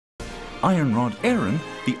Iarnrod Eireann,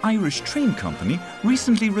 the Irish train company,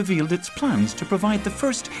 recently revealed its plans to provide the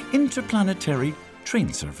first interplanetary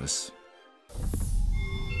train service.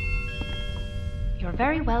 You're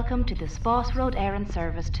very welcome to the Spasrod Eireann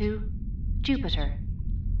service to Jupiter,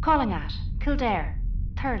 calling at Kildare,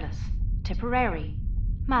 Thurles, Tipperary,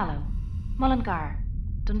 Mallow, Mullingar,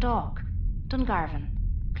 Dundalk, Dungarvan,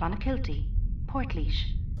 Clonakilty,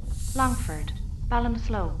 Portlaoise, Longford,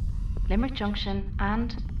 Ballinasloe, Limerick Junction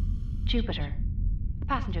and Jupiter.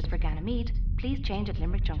 Passengers for Ganymede, please change at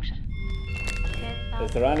Limerick Junction.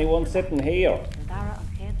 Is there anyone sitting here?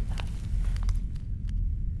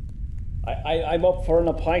 I'm up for an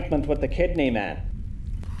appointment with the kidney man.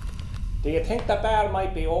 Do you think the bar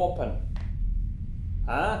might be open?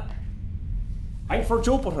 Huh? I'm for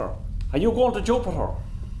Jupiter. Are you going to Jupiter?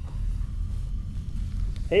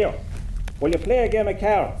 Here, will you play a game of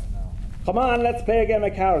cards? No. Come on, let's play a game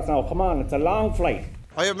of cards now. Come on, it's a long flight.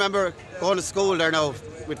 I remember going to school there now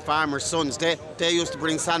with farmers' sons. They used to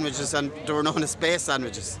bring sandwiches, and they were known as space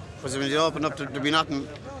sandwiches. Because when you open up, there'd be nothing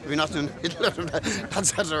in the middle of them.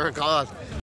 That's what they were called.